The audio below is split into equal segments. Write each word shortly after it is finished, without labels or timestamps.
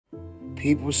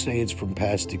People say it's from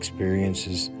past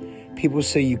experiences. People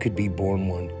say you could be born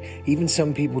one. Even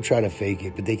some people try to fake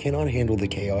it, but they cannot handle the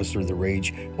chaos or the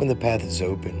rage when the path is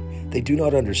open. They do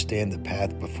not understand the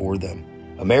path before them.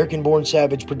 American-born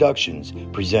Savage Productions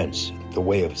presents The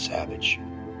Way of a Savage.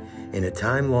 In a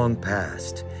time long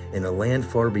past, in a land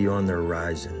far beyond the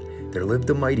horizon, there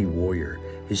lived a mighty warrior,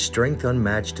 his strength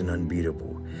unmatched and unbeatable.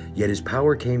 Yet his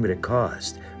power came at a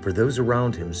cost, for those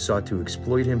around him sought to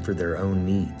exploit him for their own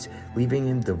needs, leaving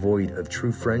him devoid of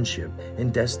true friendship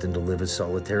and destined to live a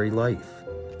solitary life.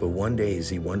 But one day, as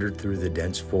he wandered through the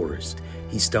dense forest,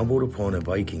 he stumbled upon a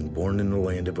Viking born in the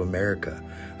land of America,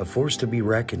 a force to be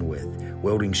reckoned with,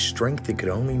 wielding strength that could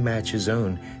only match his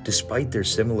own. Despite their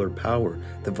similar power,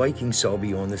 the Vikings saw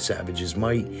beyond the savage's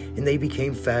might, and they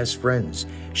became fast friends,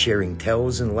 sharing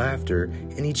tales and laughter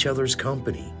in each other's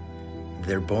company.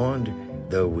 Their bond,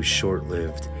 though, was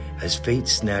short-lived, as fate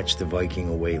snatched the Viking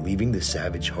away, leaving the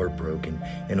savage heartbroken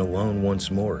and alone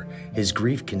once more. His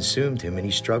grief consumed him, and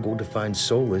he struggled to find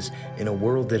solace in a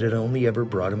world that had only ever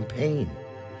brought him pain.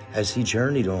 As he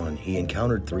journeyed on, he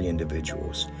encountered three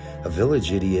individuals: a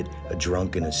village idiot, a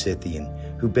drunk, and a Scythian,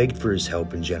 who begged for his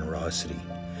help and generosity.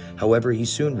 However, he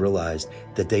soon realized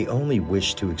that they only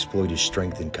wished to exploit his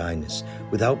strength and kindness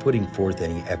without putting forth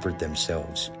any effort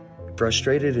themselves.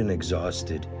 Frustrated and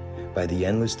exhausted by the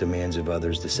endless demands of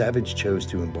others, the savage chose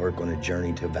to embark on a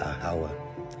journey to Valhalla,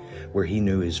 where he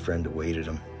knew his friend awaited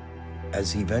him.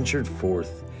 As he ventured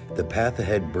forth, the path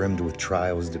ahead brimmed with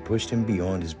trials that pushed him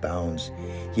beyond his bounds.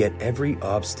 Yet every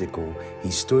obstacle,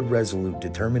 he stood resolute,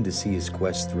 determined to see his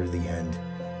quest through the end.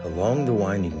 Along the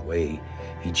winding way,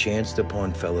 he chanced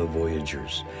upon fellow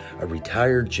voyagers, a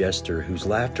retired jester whose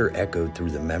laughter echoed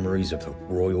through the memories of the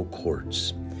royal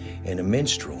courts, and a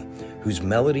minstrel whose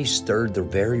melody stirred the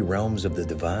very realms of the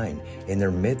divine. In their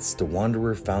midst, the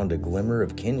wanderer found a glimmer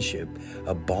of kinship,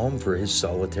 a balm for his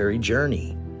solitary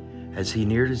journey. As he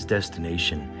neared his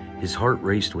destination, his heart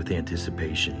raced with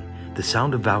anticipation, the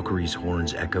sound of Valkyrie's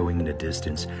horns echoing in the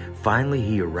distance. Finally,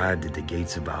 he arrived at the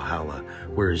gates of Valhalla,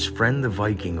 where his friend the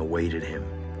Viking awaited him.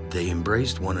 They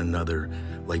embraced one another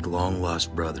like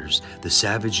long-lost brothers. The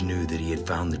savage knew that he had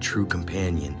found the true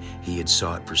companion he had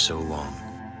sought for so long.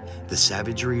 The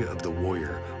savagery of the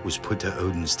warrior was put to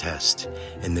Odin's test.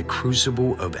 In the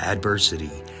crucible of adversity,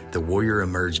 the warrior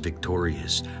emerged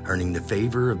victorious, earning the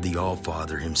favor of the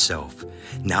All-Father himself.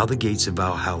 Now the gates of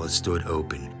Valhalla stood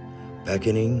open,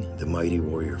 beckoning the mighty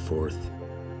warrior forth.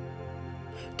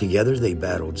 Together they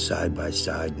battled side by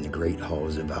side in the great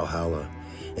halls of Valhalla,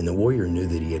 and the warrior knew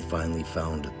that he had finally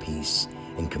found a peace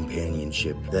and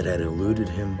companionship that had eluded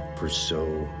him for so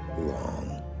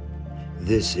long.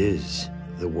 This is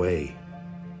the way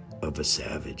of a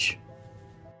savage.